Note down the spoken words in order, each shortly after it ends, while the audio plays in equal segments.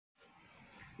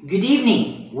Good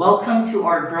evening. Welcome to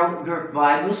our Growth Group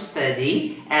Bible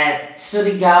study at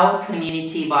Surigao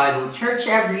Community Bible Church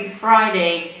every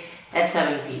Friday at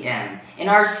 7 p.m. In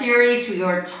our series, we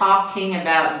are talking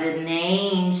about the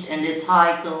names and the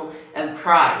title of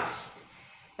Christ.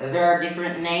 There are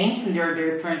different names and there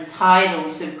are different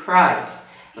titles of Christ.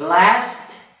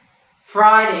 Last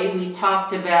Friday, we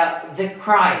talked about the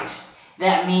Christ.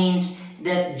 That means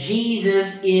that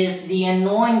Jesus is the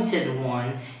anointed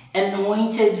one,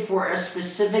 anointed for a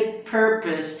specific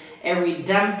purpose, a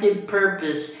redemptive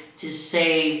purpose to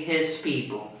save his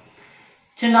people.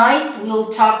 Tonight, we'll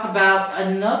talk about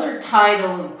another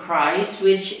title of Christ,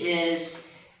 which is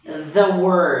the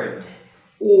Word,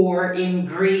 or in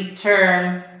Greek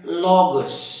term,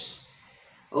 Logos.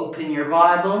 Open your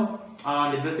Bible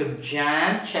on the book of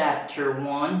John, chapter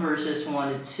 1, verses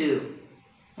 1 to 2.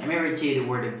 Let me read to you the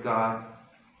Word of God.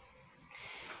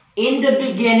 In the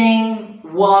beginning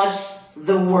was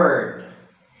the Word,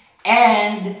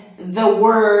 and the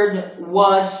Word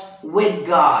was with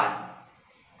God,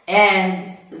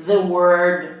 and the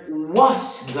Word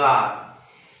was God.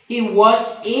 He was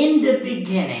in the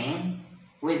beginning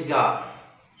with God.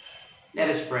 Let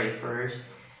us pray first.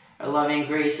 Our loving,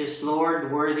 gracious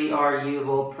Lord, worthy are you of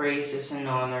all praises and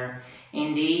honor.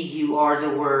 Indeed, you are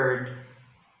the Word,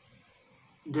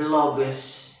 the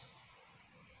Logos,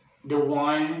 the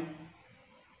One,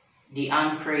 the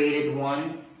uncreated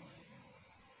One,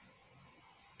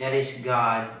 that is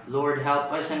God. Lord,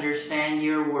 help us understand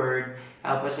your Word.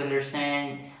 Help us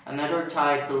understand another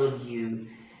title of you.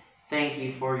 Thank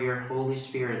you for your Holy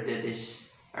Spirit that is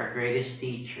our greatest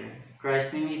teacher. In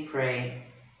Christ's name we pray.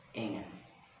 Amen.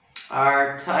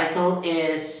 Our title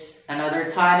is, another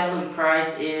title of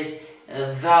Christ is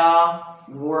the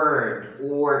Word,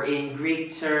 or in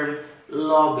Greek term,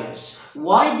 Logos.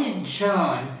 Why did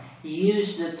John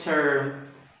use the term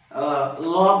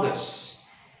Logos?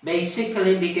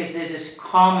 Basically because this is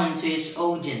common to his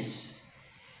audience.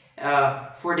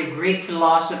 For the Greek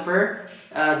philosopher,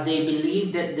 they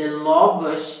believe that the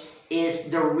Logos is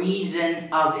the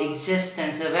reason of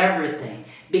existence of everything,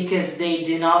 because they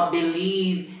do not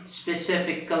believe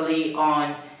specifically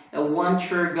on one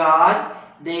true God.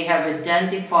 They have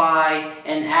identified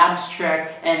an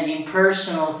abstract and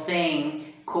impersonal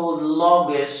thing called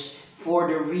Logos for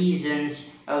the reasons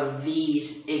of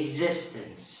these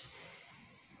existence.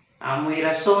 May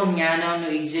rason nga no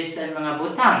exist ang mga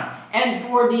butang. And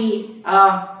for the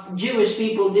Jewish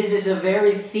people, this is a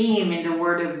very theme in the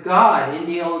Word of God. In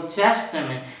the Old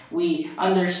Testament, we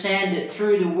understand that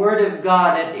through the Word of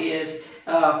God, that is,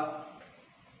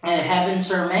 heavens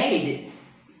are made.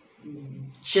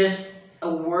 Just a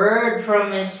word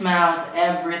from His mouth,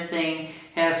 everything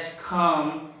has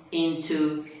come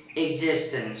into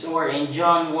existence. Or in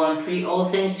John 1:3, all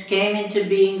things came into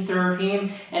being through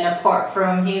Him, and apart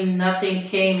from Him, nothing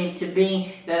came into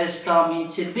being that has come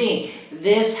into being.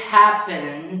 This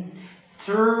happened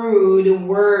through the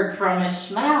word from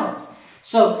His mouth.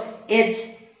 So it's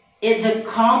a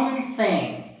common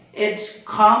thing. It's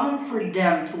common for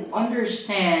them to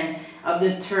understand of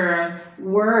the term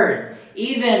word.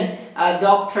 Even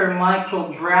Dr.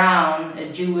 Michael Brown,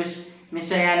 a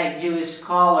Messianic Jewish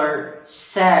scholar,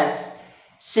 says,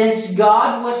 since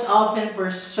God was often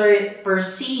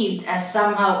perceived as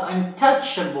somehow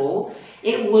untouchable,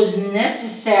 it was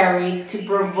necessary to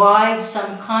provide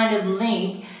some kind of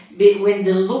link between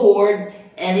the Lord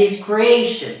and His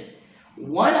creation.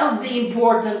 One of the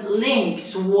important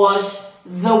links was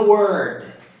the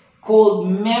word, called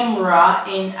Memra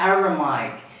in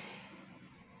Aramaic.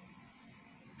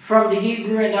 From the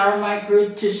Hebrew and Aramaic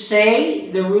root to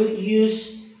say, the root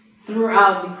used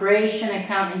throughout the creation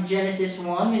account in Genesis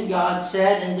 1, when God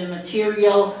said, and the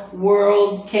material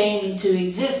world came into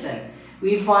existence.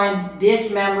 We find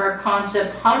this Memra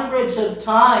concept hundreds of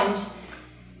times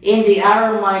in the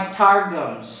Aramaic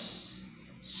Targums.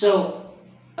 So,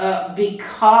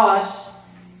 because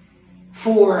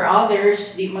for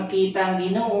others, di makita ang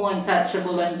Ginoo,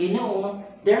 untouchable ang Ginoo,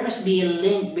 there must be a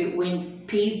link between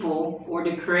people or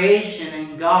the creation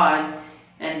and God,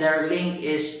 and their link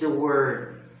is the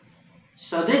Word.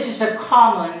 So this is a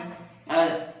common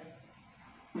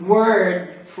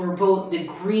word for both the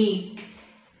Greek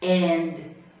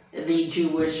and the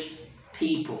Jewish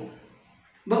people.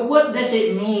 But what does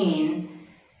it mean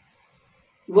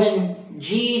when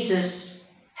Jesus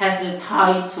has the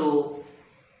title,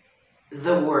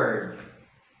 the Word?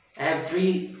 I have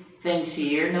three things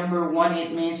here. Number one,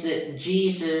 it means that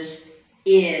Jesus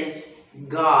is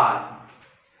God.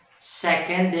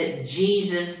 Second, that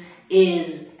Jesus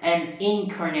is an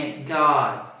incarnate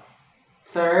God.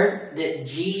 Third, that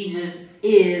Jesus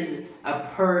is a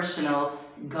personal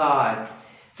God.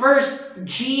 First,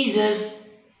 Jesus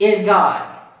is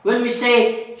God. When we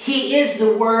say He is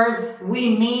the Word,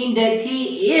 we mean that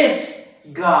He is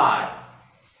God.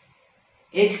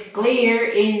 It's clear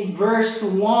in verse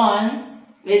 1,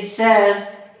 it says,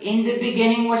 "In the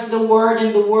beginning was the Word,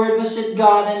 and the Word was with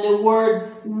God, and the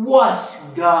Word was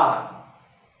God."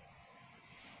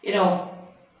 You know,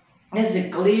 that's the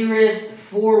clearest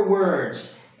four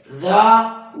words.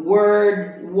 The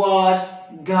Word was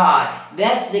God.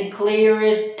 That's the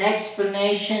clearest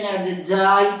explanation of the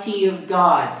deity of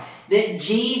God. That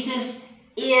Jesus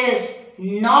is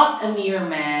not a mere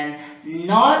man,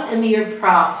 not a mere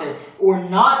prophet, or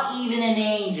not even an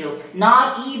angel,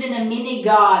 not even a mini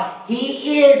God.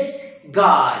 He is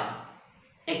God.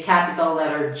 A capital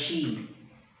letter G.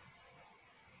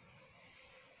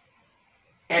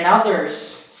 And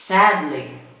others, sadly,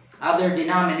 other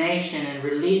denomination and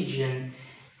religion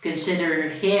consider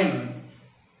Him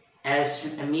as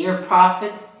a mere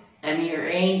prophet, a mere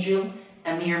angel,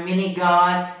 a mere mini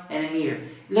God, and a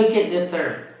mere. Look at the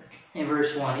third in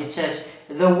verse 1. It says,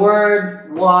 "The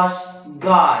Word was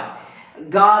God."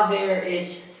 God there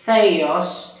is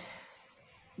Theos,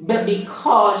 but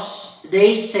because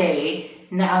they say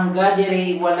na ang God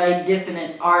dire walay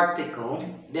definite article,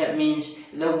 that means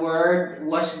the Word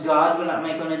was God, wala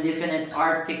may kono definite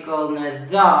article na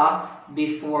the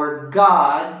before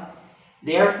God.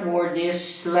 Therefore,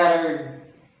 this letter,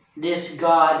 this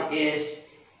God is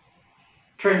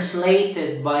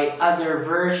translated by other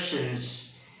versions,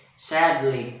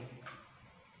 sadly.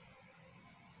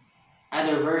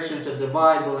 Other versions of the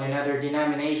Bible and other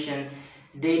denomination,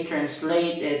 they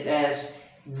translate it as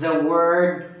the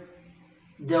Word,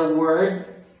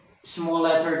 small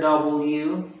letter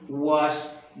W, was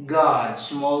God,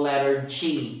 small letter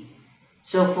G.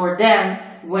 So for them,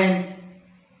 when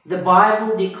the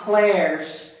Bible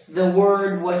declares the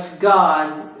Word was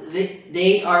God,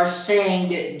 they are saying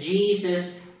that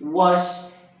Jesus was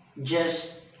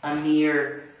just a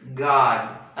mere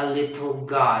God, a little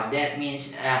God. That means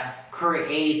a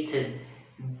created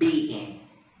being.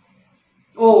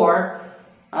 Or,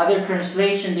 other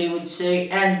translation, they would say,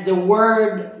 "And the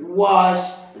Word was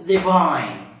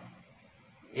divine."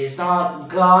 It's not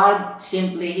God,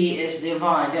 simply He is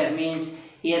divine. That means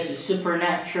He has a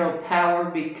supernatural power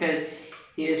because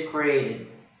He is created.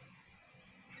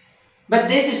 But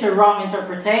this is a wrong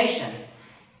interpretation.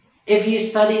 If you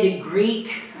study the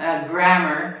Greek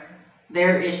grammar,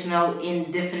 there is no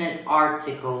indefinite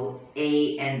article,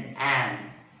 a and an.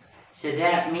 So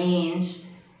that means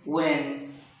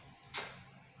when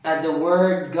the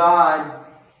word God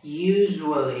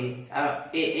usually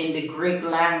in the Greek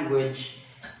language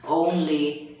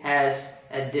only has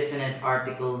a definite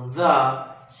article, the,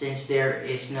 since there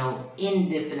is no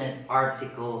indefinite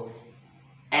article,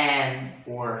 an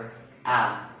or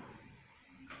a.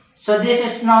 So this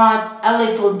is not a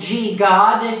little g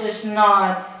God, this is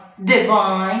not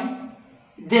divine,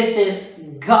 this is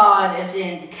God as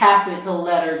in capital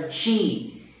letter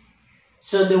G.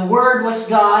 So the Word was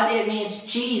God, it means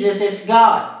Jesus is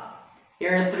God.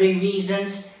 Here are three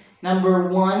reasons. Number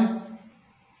one,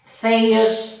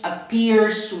 Theos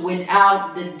appears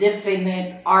without the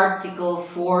definite article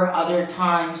four other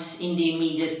times in the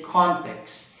immediate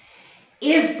context.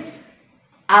 If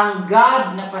ang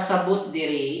God na pasabot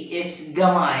diri is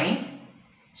gamay,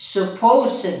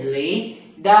 supposedly,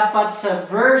 dapat sa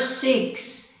verse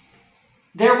 6,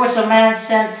 there was a man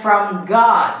sent from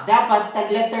God. Dapat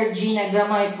tag letter G na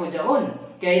gamay po doon.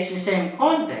 Okay, it's the same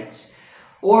context.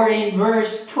 Or in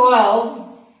verse 12,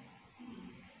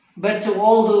 "But to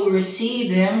all who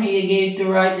received Him, He gave to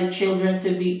right the children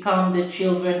to become the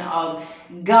children of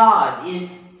God." In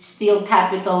still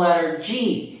capital letter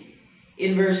G.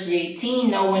 In verse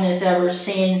 18, "No one has ever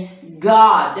seen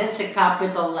God." That's a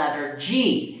capital letter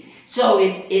G. So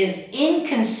it is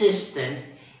inconsistent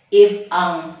if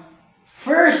ang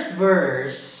first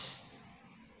verse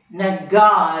na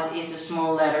God is a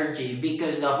small letter G,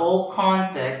 because the whole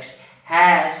context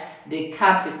has the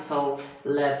capital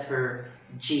letter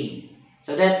G.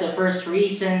 So that's the first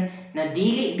reason na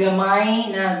dili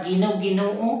gamay na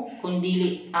Ginoo,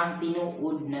 kundi ang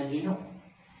tinuod na Ginoo.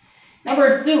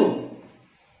 Number 2,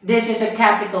 this is a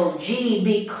capital G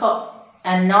because,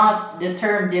 and not the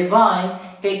term divine,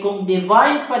 kay kung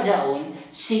divine pa daon,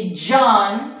 si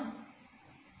John,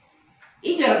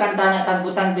 idara kanta na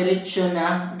tagbutang diretsyo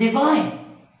na divine.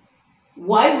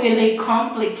 Why will they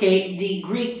complicate the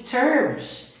Greek terms?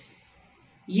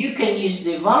 You can use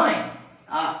divine.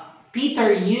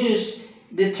 Peter used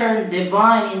the term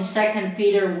divine in 2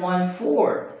 Peter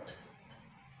 1:4.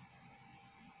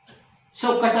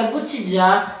 So kasabot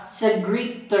siya sa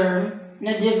Greek term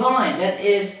na divine, that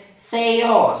is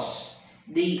theos,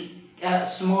 the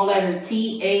small letter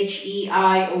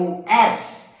T-H-E-I-O-S.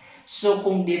 So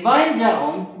kung divine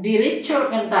daon,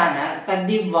 diretso kantana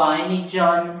tag-divine ni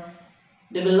John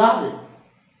the Beloved,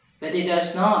 but it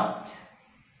does not.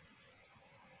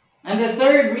 And the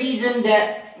third reason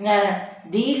that na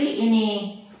dili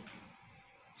ini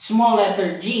small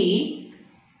letter G,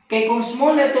 kay kung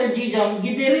small letter G John,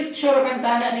 gidiretso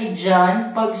kantana ni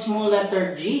John pag small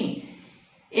letter G.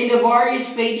 In the various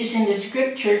pages in the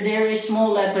scripture, there is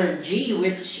small letter G,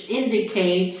 which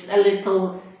indicates a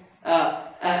little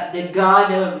the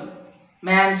God of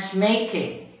man's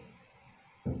making.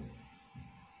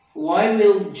 Why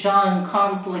will John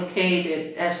complicate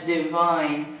it as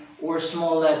divine or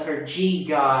small letter G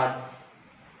God?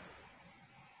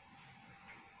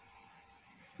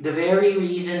 The very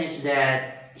reason is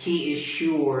that he is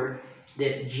sure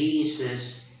that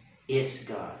Jesus is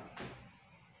God.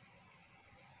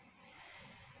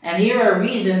 And here are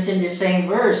reasons in the same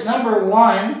verse. Number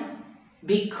one,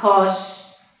 because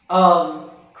of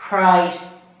Christ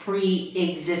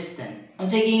pre-existent. Ang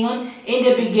sagingon, in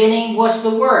the beginning was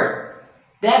the Word.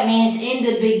 That means in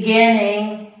the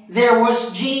beginning, there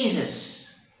was Jesus.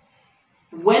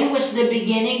 When was the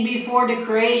beginning? Before the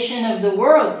creation of the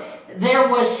world. There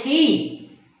was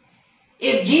He.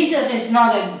 If Jesus is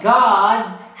not a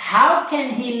God, how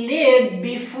can He live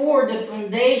before the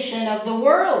foundation of the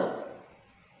world?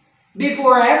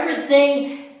 Before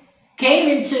everything came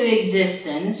into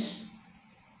existence,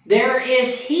 there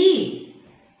is He.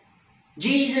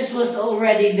 Jesus was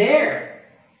already there.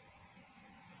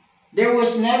 There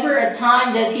was never a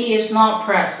time that He is not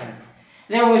present.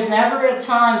 There was never a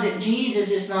time that Jesus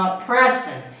is not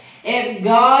present. If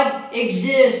God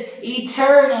exists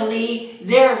eternally,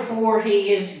 therefore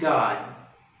He is God.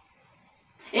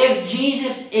 If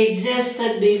Jesus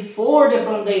existed before the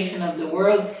foundation of the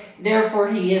world,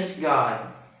 therefore He is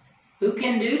God. Who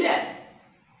can do that?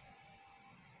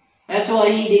 That's why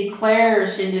He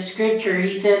declares in the scripture,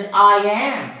 He says, I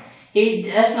am. He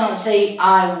does not say,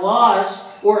 I was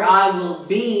or I will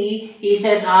be. He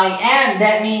says, I am.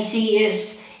 That means He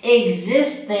is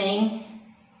existing.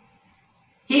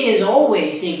 He is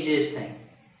always existing.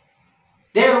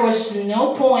 There was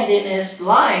no point in His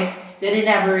life that He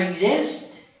never exists.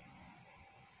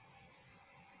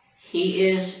 He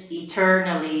is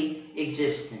eternally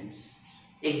existing.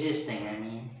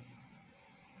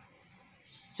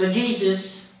 So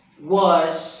Jesus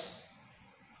was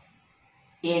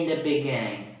in the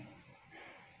beginning.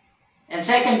 And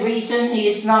second reason, He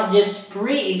is not just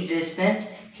pre-existence,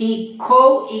 He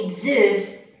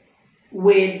coexists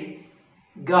with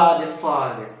God the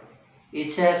Father.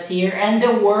 It says here, and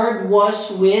the Word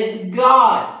was with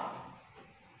God.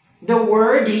 The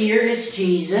Word here is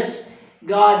Jesus.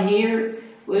 God here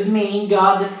would mean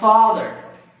God the Father.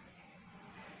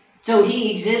 So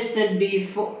He existed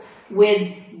before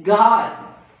with God.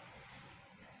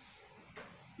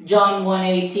 John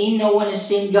 1:18, no one has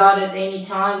seen God at any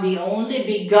time, the only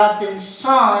begotten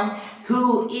Son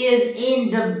who is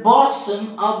in the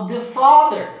bosom of the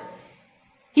Father.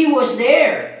 He was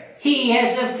there. He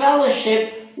has a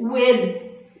fellowship with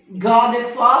God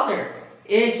the Father.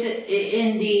 It's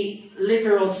in the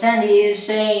literal sense, He is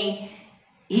saying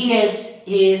He is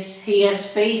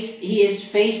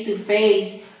face to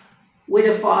face with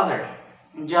the Father.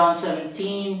 In John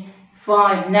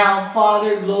 17:5, now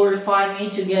Father, glorify me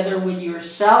together with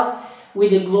yourself,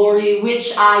 with the glory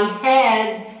which I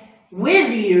had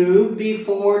with you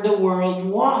before the world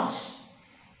was.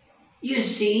 You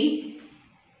see,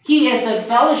 He has a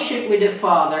fellowship with the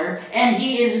Father, and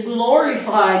He is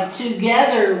glorified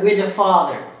together with the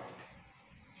Father.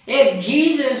 If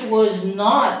Jesus is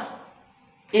not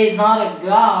a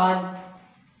God,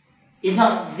 is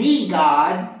not the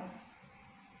God,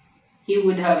 He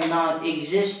would have not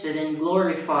existed and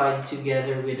glorified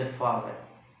together with the Father.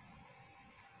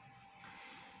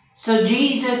 So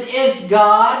Jesus is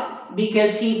God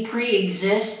because He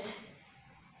pre-exists.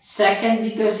 Second,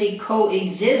 because He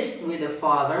coexists with the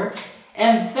Father.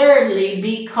 And thirdly,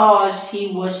 because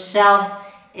He was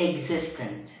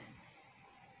self-existent.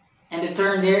 And the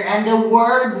term there, and the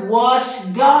Word was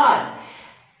God.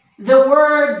 The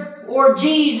Word or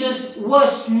Jesus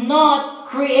was not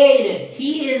created.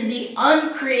 He is the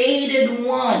uncreated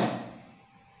one.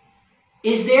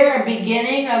 Is there a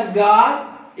beginning of God?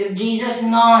 If Jesus,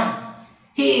 none.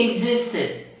 He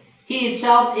existed. He is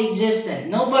self-existent.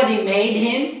 Nobody made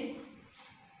Him.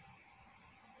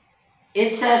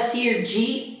 It says here,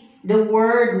 the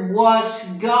Word was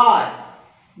God.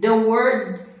 The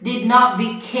Word did not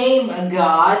become a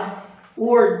God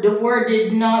or the Word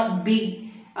did not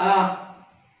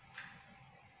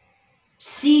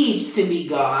cease to be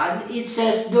God. It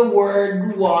says the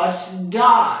Word was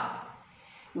God.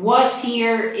 Was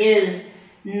here is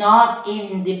not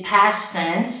in the past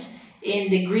tense.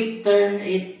 In the Greek term,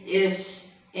 it is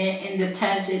in the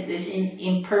tense, it is in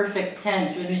imperfect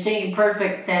tense. When we say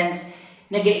imperfect tense,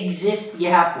 nag-exist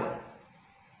gyapon.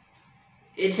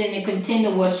 It's in a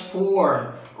continuous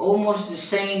form, almost the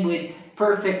same with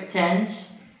perfect tense.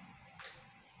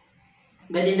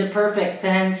 But in the perfect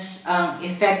tense,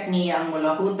 effect niya ang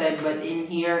mulahutay, but in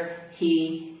here,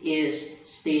 He is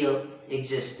still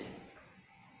existing.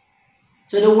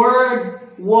 So the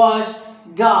Word was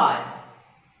God.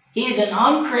 He is an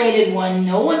uncreated one.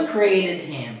 No one created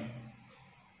Him.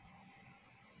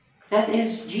 That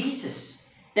is Jesus.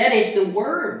 That is the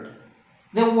Word.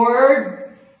 The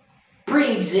Word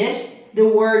pre-exists. The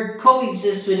Word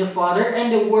coexists with the Father.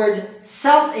 And the Word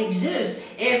self-exists.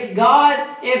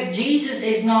 If Jesus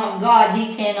is not God,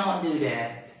 He cannot do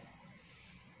that.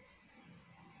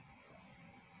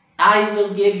 I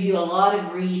will give you a lot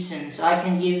of reasons. I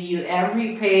can give you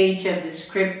every page of the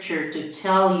scripture to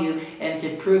tell you and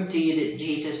to prove to you that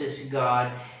Jesus is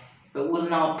God, but will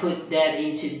not put that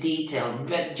into detail.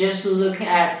 But just look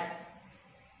at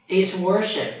His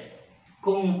worship.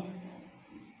 Kung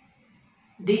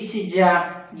di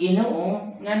siya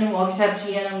Ginoo, nga mo accept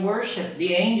siya ng worship.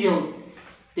 The angel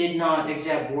did not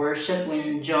accept worship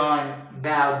when John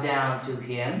bowed down to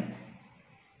Him.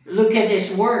 Look at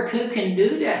His work. Who can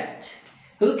do that?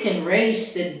 Who can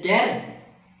raise the dead?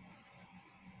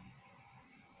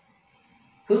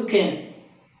 Who can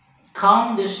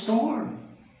calm the storm?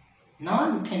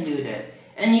 None can do that.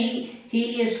 And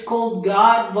He is called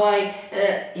God by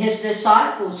His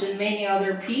disciples and many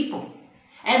other people.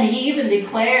 And He even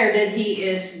declared that He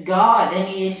is God and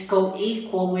He is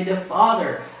co-equal with the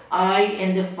Father. I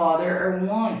and the Father are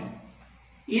one.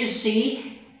 You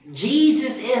see,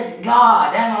 Jesus is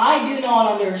God, and I do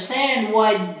not understand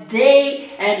why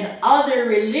they and other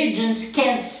religions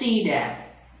can't see that.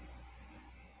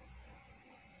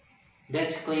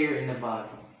 That's clear in the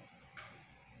Bible.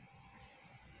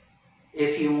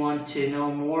 If you want to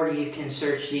know more, you can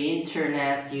search the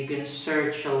internet. You can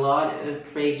search a lot of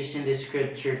pages in the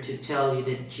scripture to tell you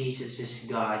that Jesus is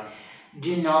God.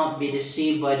 Do not be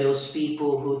deceived by those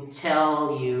people who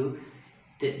tell you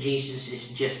that Jesus is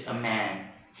just a man.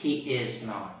 He is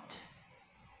not.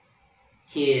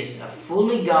 He is a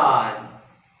fully God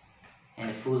and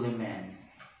a fully man.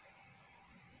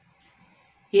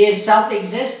 He is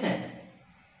self-existent.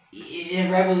 In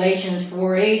Revelation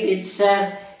 4:8 it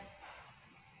says,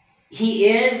 He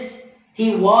is,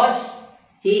 He was,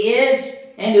 He is,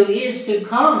 and who is to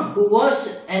come. Who was,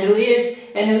 and who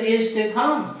is to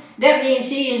come. That means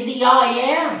He is the I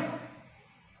am.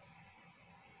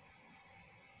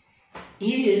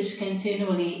 He is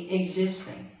continually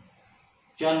existing.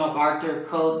 John MacArthur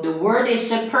quote, the Word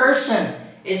is a person.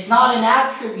 It's not an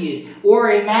attribute or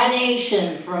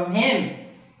emanation from Him.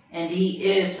 And He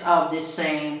is of the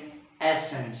same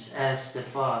essence as the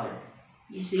Father.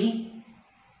 You see?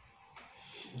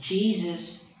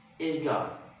 Jesus is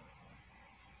God.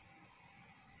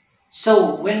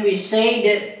 So when we say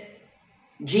that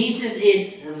Jesus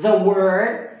is the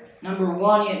Word, number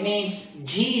one, it means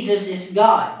Jesus is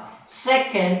God.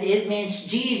 Second, it means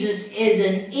Jesus is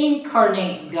an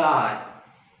incarnate God.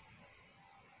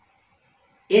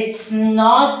 It's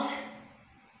not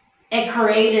a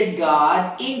created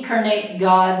God. Incarnate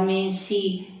God means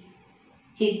He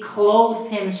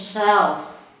clothed Himself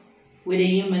with a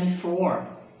human form.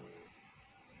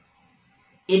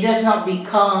 He does not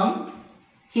become,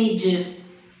 He just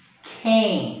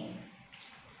came.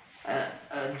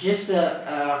 Just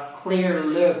a clear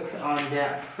look on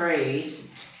that phrase.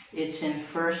 It's in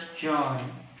 1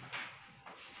 John,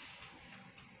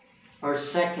 or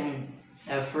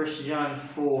 1 John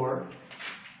 4.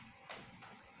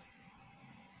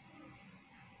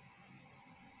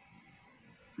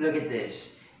 Look at this.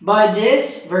 By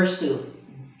this, verse 2,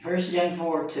 1 John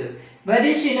 4:2. By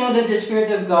this you know that the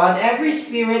Spirit of God, every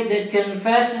spirit that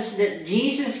confesses that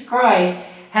Jesus Christ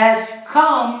has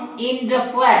come in the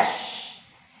flesh.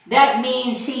 That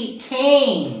means He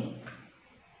came.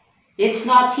 It's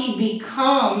not He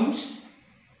becomes.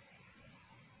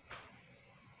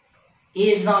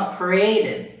 He is not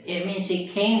created. It means He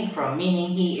came from,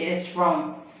 meaning He is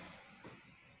from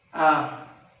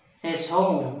His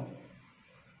home,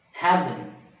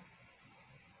 heaven.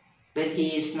 But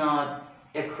He is not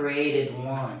a created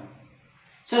one.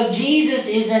 So Jesus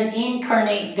is an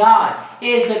incarnate God.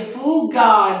 He is a full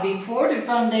God before the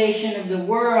foundation of the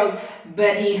world,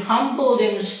 but He humbled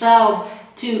Himself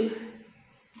to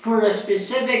for a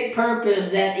specific purpose,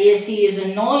 that is, he is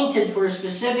anointed for a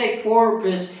specific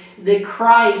purpose, the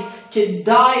Christ, to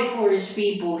die for his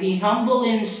people. He humbled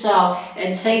himself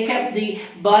and take up the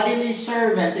bodily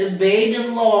servant, obeyed the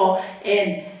law,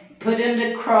 and put in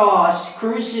the cross,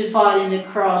 crucified in the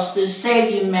cross to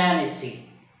save humanity.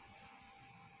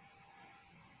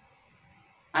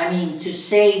 I mean, to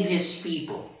save his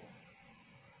people.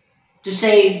 To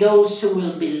save those who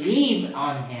will believe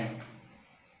on him.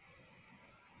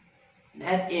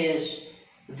 That is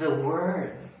the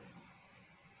Word.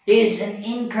 He is an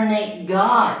incarnate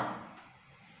God.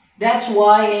 That's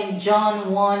why in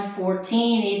John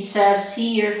 1:14 it says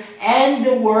here, "And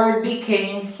the Word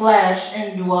became flesh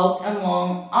and dwelt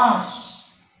among us."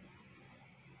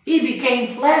 He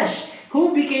became flesh.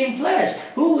 Who became flesh?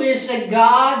 Who is a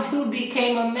God who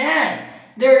became a man?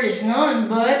 There is none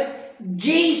but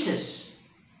Jesus.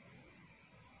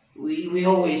 We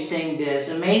always sing this,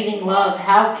 "Amazing love,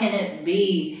 how can it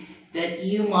be that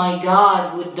you, my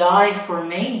God, would die for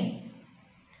me?"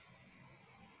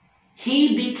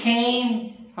 He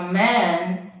became a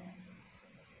man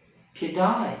to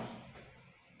die.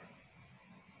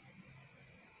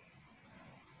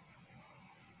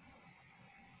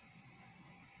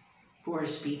 For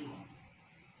his people.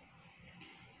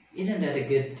 Isn't that a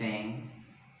good thing?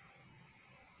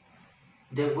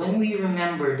 That when we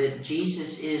remember that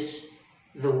Jesus is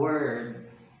the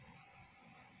Word,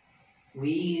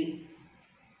 we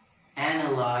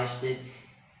analyze that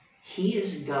he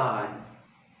is God.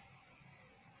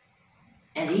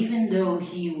 And even though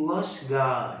he was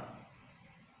God,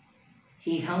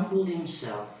 he humbled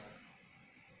himself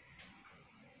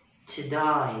to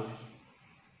die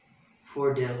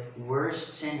for the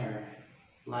worst sinner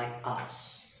like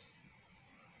us,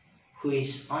 who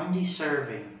is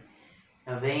undeserving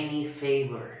of any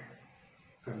favor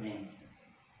from him.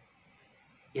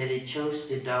 Yet he chose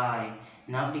to die,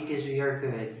 not because we are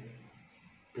good,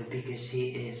 but because he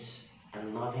is a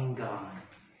loving God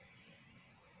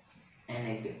and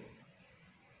a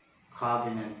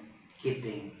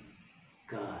covenant-keeping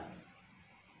God.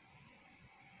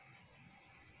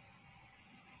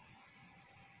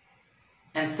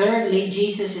 And thirdly,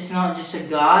 Jesus is not just a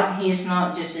God. He is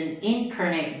not just an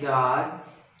incarnate God.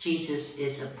 Jesus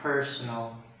is a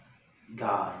personal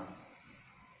God.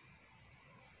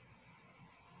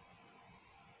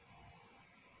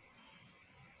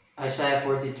 Isaiah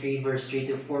 43 verse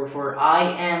 3-4, "For I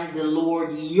am the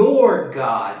Lord your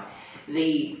God."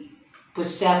 The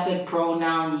possessive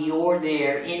pronoun "your"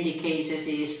 there indicates that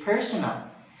it is personal.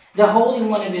 "The Holy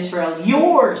One of Israel,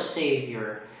 your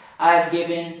Savior. I have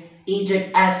given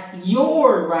Egypt as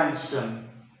your ransom."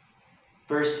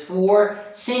 Verse 4,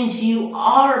 "Since you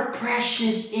are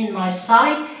precious in my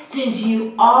sight, since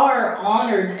you are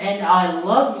honored and I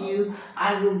love you,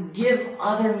 I will give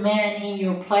other men in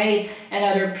your place and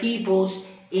other peoples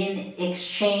in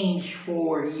exchange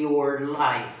for your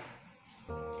life."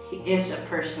 He is a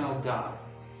personal God.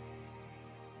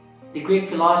 The Greek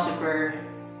philosopher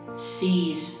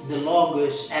sees the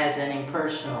Logos as an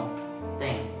impersonal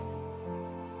thing.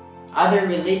 Other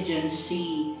religions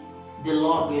see the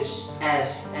Logos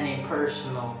as an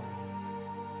impersonal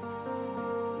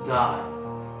God.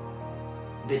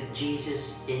 But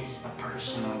Jesus is a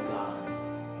personal God.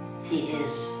 He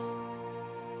is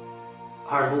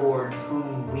our Lord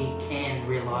whom we can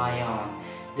rely on.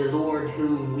 The Lord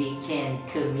whom we can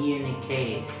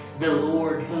communicate. The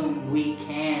Lord whom we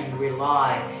can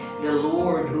rely. The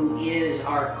Lord who is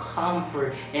our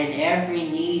comfort. And every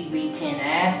need we can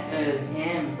ask of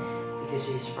him because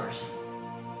he is personal.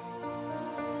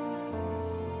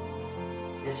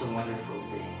 It's a wonderful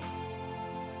thing.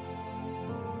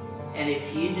 And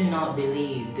if you do not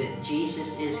believe that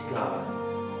Jesus is God,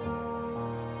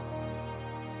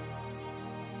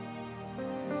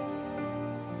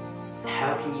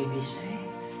 how can you be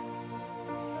saved?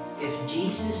 If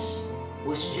Jesus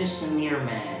was just a mere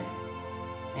man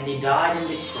and he died on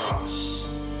the cross,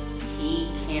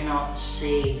 he cannot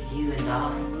save you and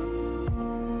I.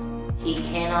 He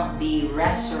cannot be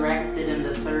resurrected on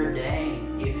the third day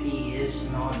if he is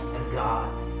not a God.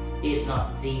 He is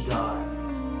not the God.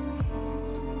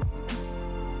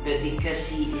 But because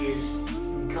he is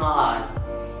God,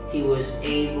 he was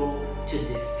able to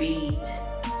defeat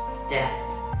death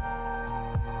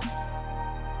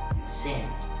and sin.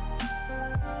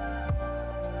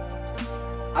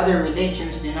 Other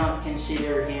religions do not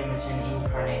consider him as an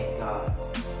incarnate God.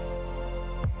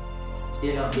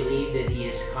 Do not believe that he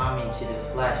has come into the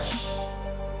flesh.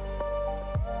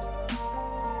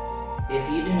 If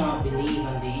you do not believe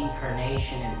on the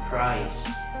incarnation of Christ,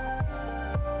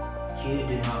 you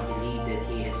do not believe that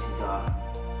he is God.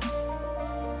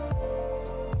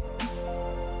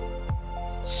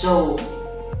 So,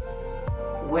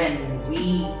 when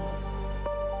we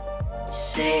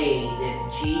say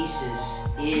that Jesus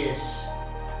is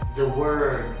the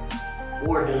Word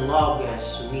or the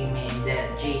Logos, we mean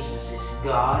that Jesus is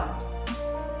God,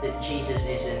 that Jesus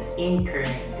is an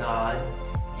incarnate God,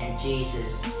 and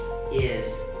Jesus is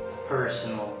a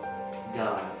personal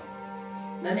God.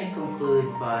 Let me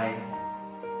conclude by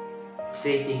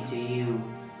stating to you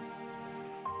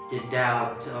the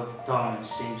doubt of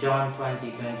Thomas in John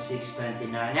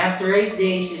 20:26-29. After 8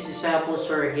 days, his disciples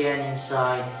were again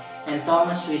inside, and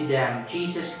Thomas with them.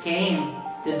 Jesus came,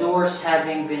 the doors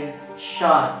having been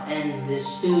shut, and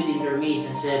stood in their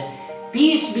midst and said,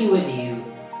 "Peace be with you."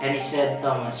 And he said,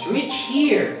 "Thomas, reach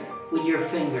here with your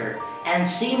finger, and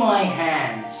see my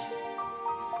hands,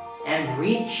 and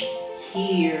reach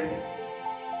here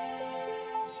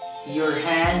your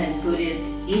hand and put it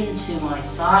into my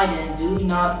side, and do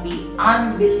not be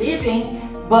unbelieving,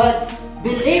 but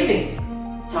believing."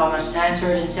 Thomas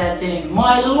answered and said to him,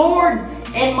 "My Lord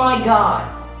and my God."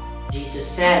 Jesus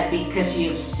said, "Because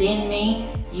you have seen me,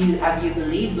 have you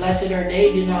believed? Blessed are they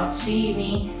who do not see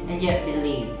me and yet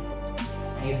believe."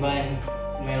 Ang iban,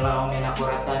 may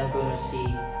nakuratan ko si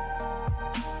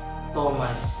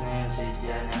Thomas na yun si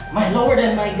Diana, "My Lord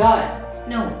and my God."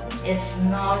 No, it's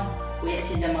not.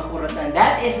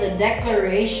 That is the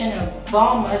declaration of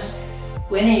Thomas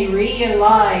when he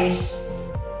realized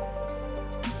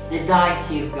the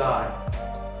deity of God.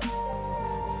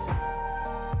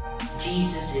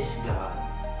 Jesus is God.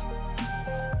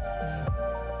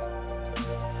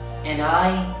 And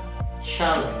I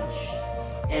challenge,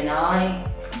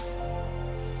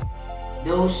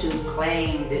 those who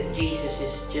claim that Jesus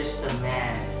is just a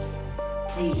man,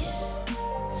 please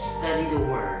study the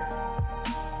Word.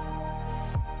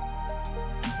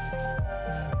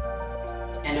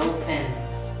 And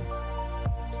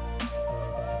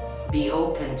be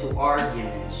open to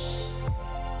arguments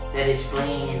that is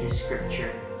plain in the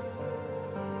Scripture.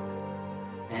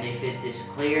 And if it is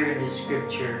clear in the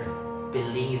Scripture,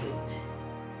 believe it.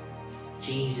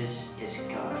 Jesus is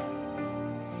God.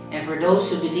 And for those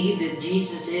who believe that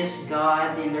Jesus is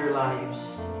God in their lives,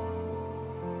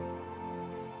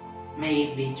 may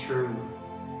it be true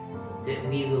that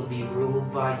we will be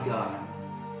ruled by God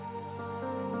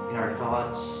in our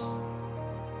thoughts,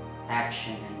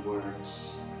 action, and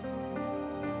words.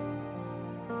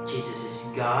 Jesus is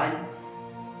God,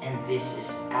 and this is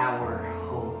our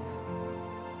hope,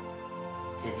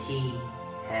 that He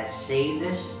has saved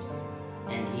us,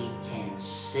 and He can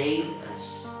save us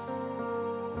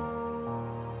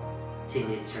till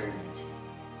eternity.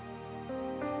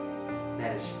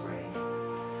 Let us pray.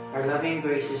 Our loving,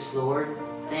 gracious Lord,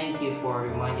 thank you for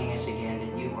reminding us again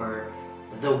that you are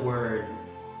the Word,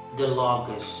 the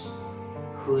Logos,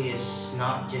 who is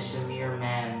not just a mere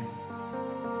man,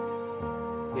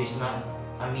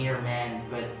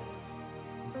 but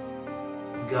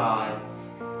God,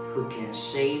 who can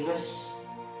save us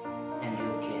and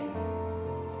who can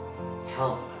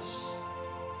help us.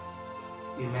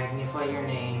 We magnify your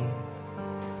name,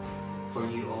 for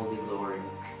you, O Lord. In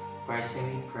Christ's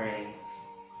name we pray.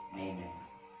 Amen.